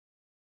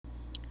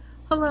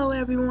Hello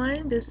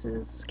everyone, this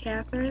is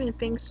Catherine and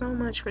thanks so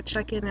much for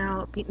checking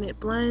out Beatin' It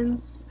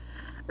Blends.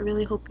 I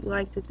really hope you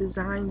like the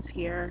designs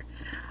here.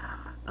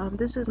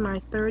 This is my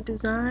third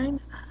design.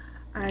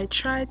 I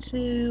tried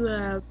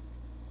to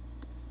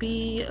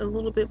be a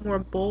little bit more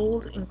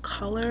bold in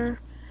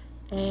color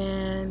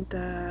and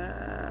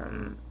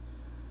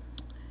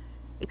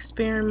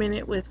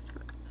experimented with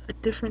a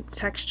different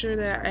texture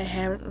that I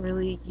haven't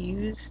really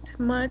used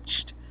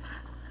much.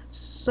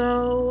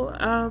 So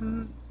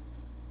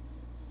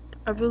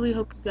I really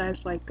hope you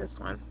guys like this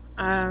one.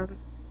 I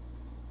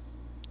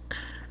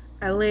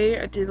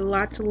did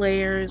lots of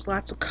layers,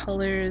 lots of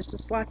colors,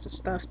 just lots of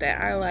stuff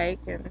that I like,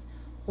 and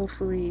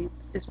hopefully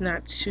it's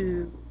not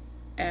too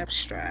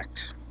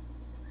abstract.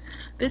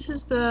 This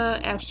is the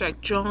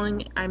abstract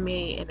drawing I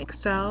made in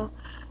Excel,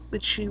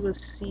 which you will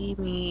see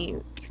me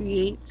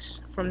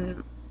create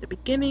from the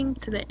beginning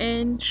to the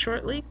end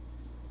shortly.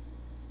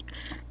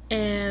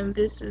 And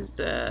this is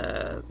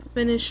the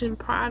finishing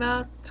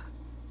product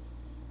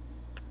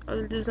of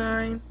the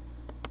design.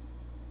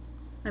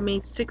 I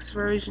made 6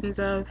 versions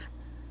of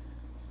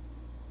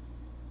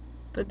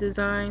the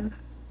design.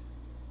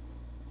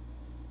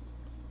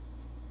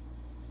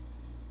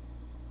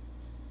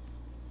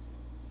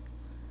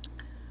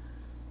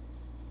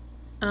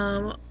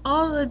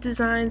 All the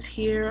designs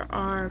here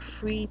are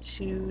free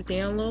to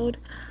download.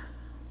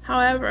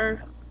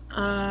 However,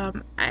 I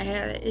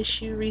had an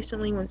issue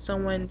recently when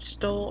someone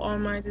stole all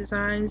my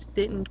designs,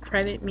 didn't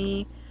credit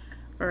me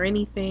or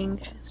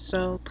anything.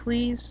 So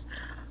please,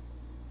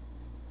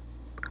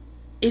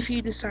 if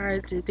you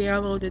decide to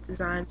download the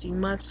designs, you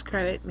must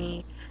credit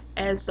me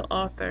as the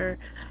author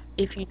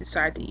if you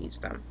decide to use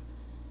them.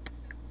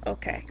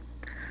 Okay.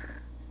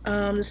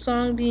 The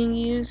song being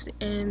used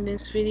in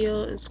this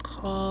video is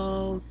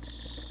called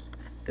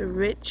The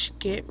Rich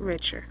Get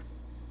Richer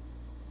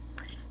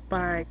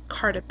by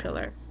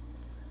Caterpillar.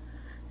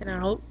 And I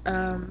hope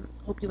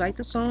you like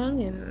the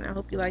song, and I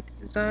hope you like the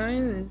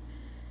design,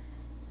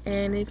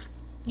 and if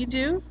you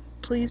do,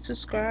 please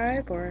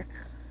subscribe or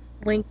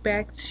link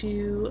back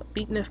to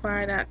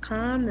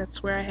beatinitfire.com.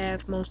 That's where I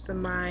have most of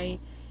my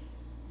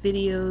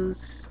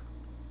videos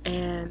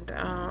and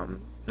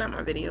not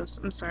my videos,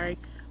 I'm sorry,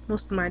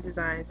 most of my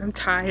designs. I'm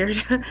tired.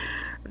 I'm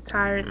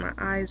tired. My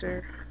eyes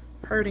are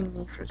hurting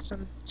me for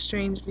some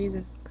strange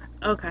reason.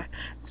 Okay,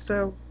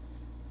 so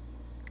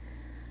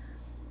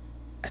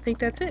I think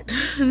that's it.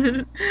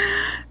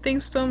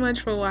 Thanks so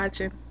much for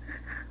watching.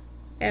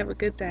 Have a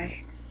good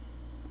day.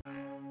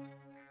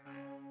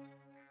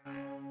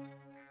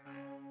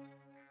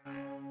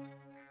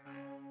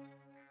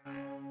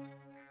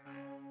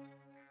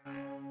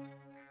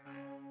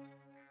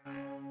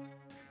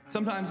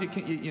 Sometimes you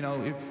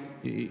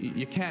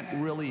can't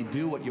really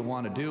do what you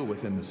want to do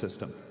within the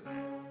system.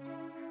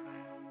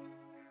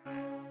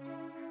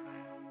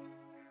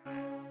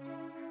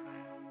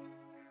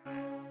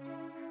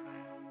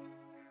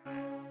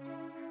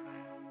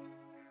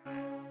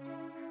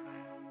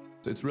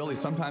 It's really,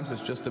 sometimes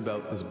it's just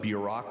about this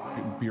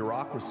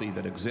bureaucracy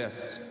that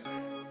exists.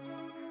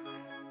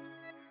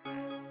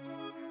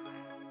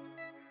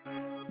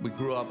 We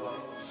grew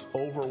up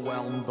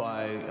overwhelmed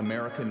by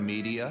American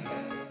media.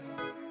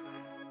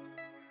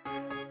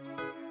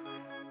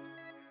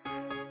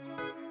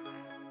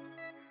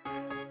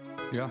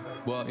 Yeah,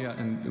 well, yeah,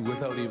 and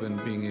without even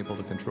being able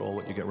to control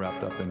what you get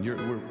wrapped up in.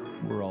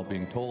 We're all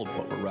being told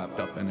what we're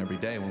wrapped up in every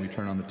day when we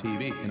turn on the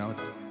TV.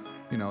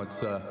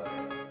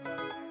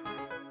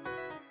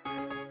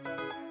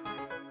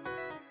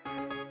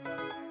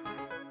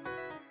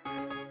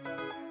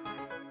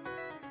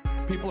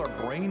 People are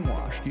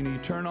brainwashed. You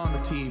turn on the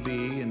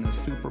TV and the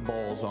Super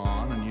Bowl's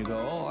on, and you go,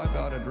 oh, I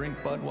gotta drink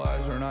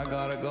Budweiser, and I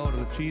gotta go to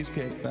the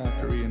Cheesecake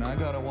Factory, and I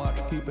gotta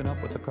watch Keeping Up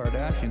with the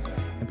Kardashians.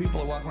 And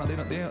people are walking around.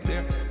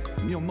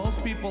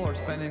 Most people are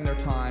spending their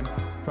time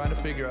trying to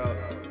figure out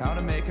how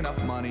to make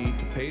enough money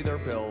to pay their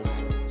bills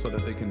so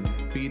that they can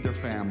feed their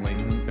family.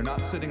 They're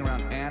not sitting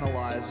around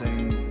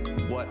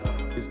analyzing what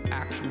is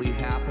actually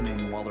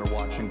happening while they're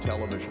watching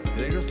television.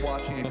 They're just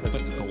watching it because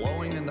it's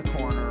glowing in the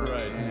corner,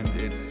 right, and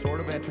it's sort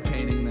of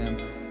entertaining them.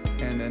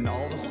 And then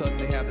all of a sudden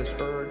they have this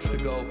urge to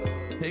go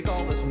take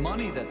all this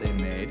money that they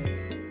made,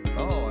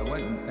 I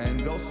went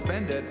and go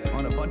spend it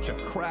on a bunch of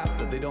crap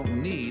that they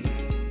don't need.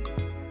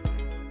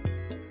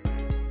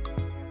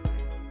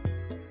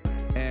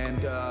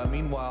 And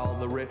meanwhile,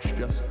 the rich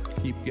just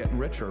keep getting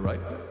richer, right?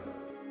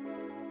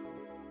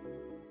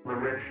 The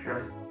rich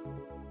just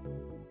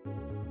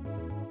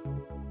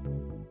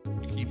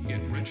keep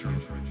getting richer.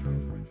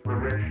 The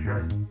rich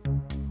just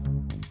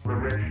the rich just the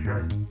rich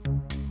just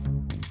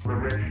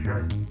the rich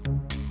just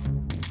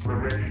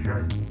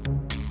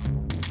the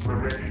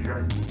rich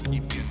just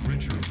keep getting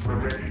richer. The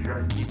rich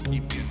just keep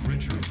getting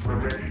richer. The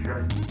rich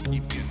just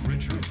keep getting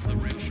richer. The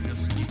rich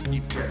just keep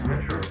getting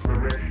richer. The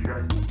rich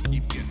just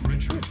keep getting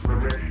richer. The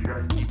rich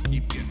just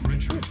keep getting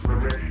richer. The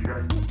rich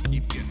just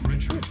keep getting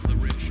richer. The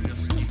rich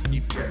just keep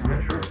getting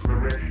richer. The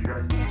rich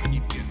just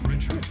keep getting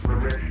richer. The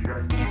rich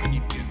just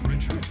keep getting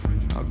richer.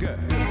 Oh, good.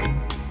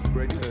 It's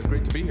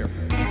great to be here.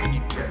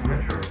 Keep getting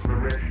richer. The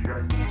rich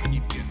just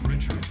keep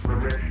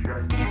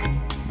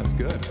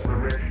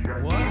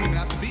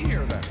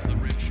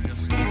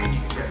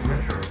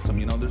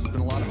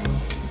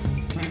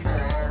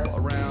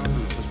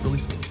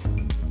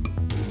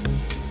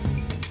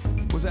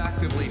was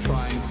actively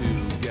trying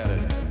to get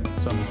at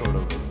some sort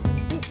of.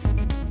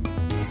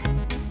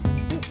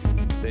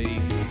 They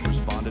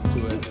responded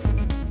to it.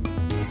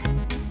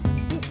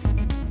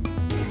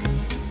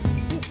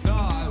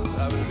 No,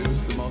 it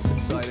was the most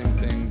exciting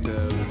thing to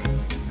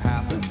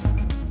happen.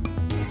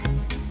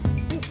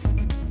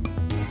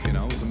 You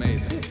know, it was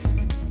amazing.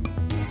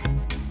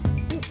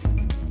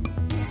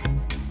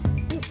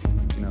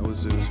 You know, it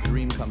was a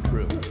dream come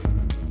true.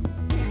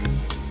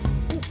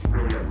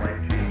 Really a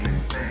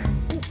life-changing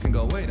thing. You can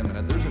go, wait a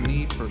minute, there's a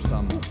need for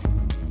some.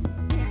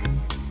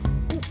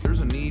 There's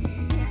a need.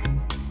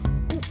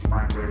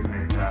 Find ways to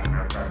make it happen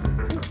outside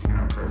the system, you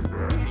know, because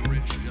The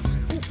rich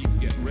just keep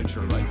getting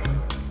richer, right?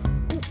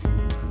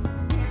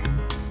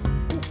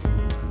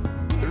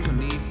 There's a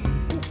need,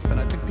 and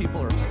I think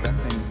people are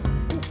expecting.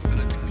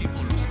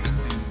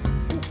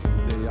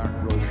 They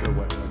aren't really sure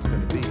what it's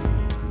going to be.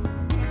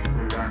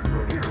 we aren't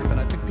so sure. And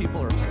I think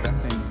people are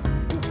expecting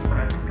But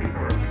I think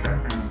people are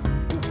expecting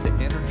the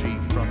energy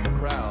from the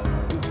crowd.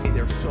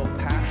 They're so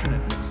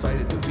passionate and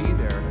excited to be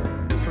there.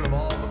 It's sort of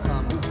all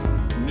become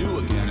new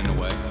again in a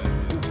way.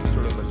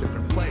 Sort of a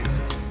different place.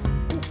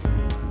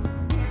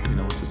 You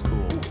know, which is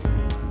cool.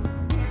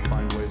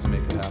 Find ways to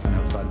make it happen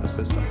outside of the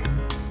system.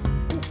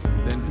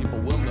 Then people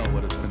will know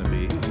what it's going to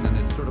be, and then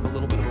it's sort of a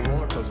little bit of a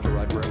roller coaster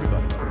ride for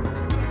everybody.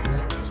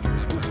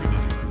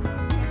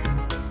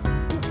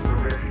 the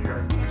rich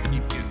guys.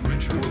 Keep getting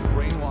richer. We're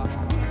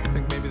brainwashed. I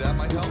think maybe that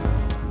might help.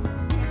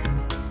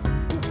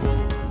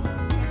 Well,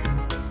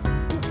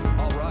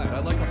 all right. I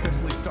like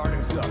officially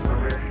starting stuff. The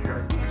rich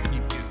guys.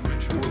 Keep getting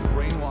richer. We're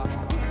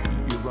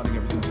brainwashed. You're running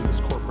everything through this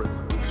corporate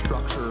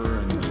structure,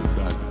 and you've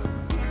got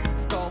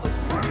all this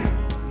money.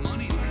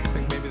 Money. I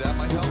think maybe that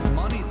might help.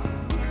 Money,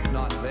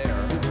 not there.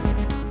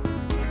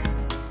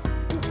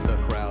 The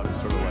crowd is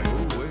sort of like,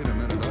 oh, wait a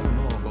minute, I don't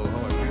know about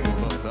how I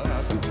feel about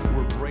that. And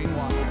we're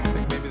brainwashed. I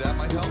think maybe that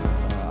might help. I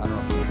don't know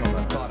if you can tell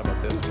I thought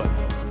about this, but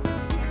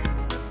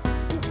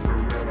The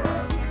real,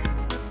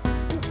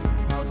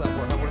 how's that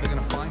work? How are they going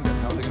to find it?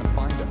 How are they going to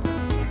find it?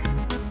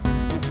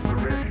 the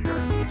rich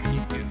guys.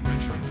 Keep getting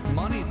richer.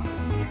 Money,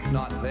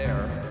 not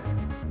there.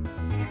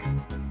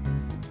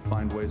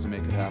 Find ways to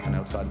make it happen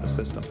outside of the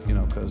system, you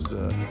know, because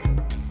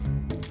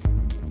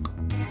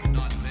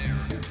not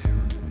there.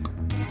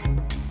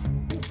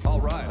 All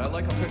right, I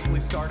like officially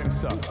starting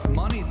stuff.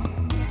 Money,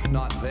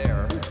 not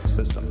there.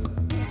 System,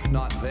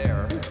 not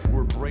there.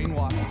 We're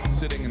brainwashed,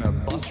 sitting in a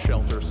bus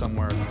shelter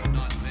somewhere.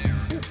 Not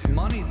there.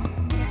 Money,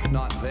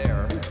 not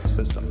there.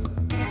 System,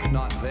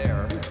 not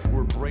there.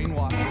 We're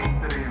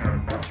brainwashed. Sitting in a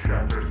bus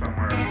shelter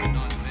somewhere.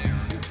 Not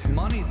there.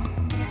 Money,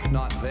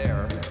 not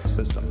there.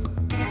 System,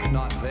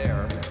 not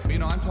there. You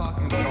know, I'm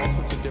talking about all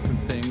sorts of different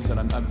things, and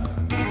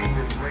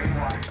We're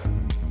brainwashed.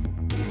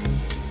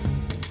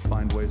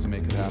 find ways to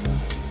make it happen.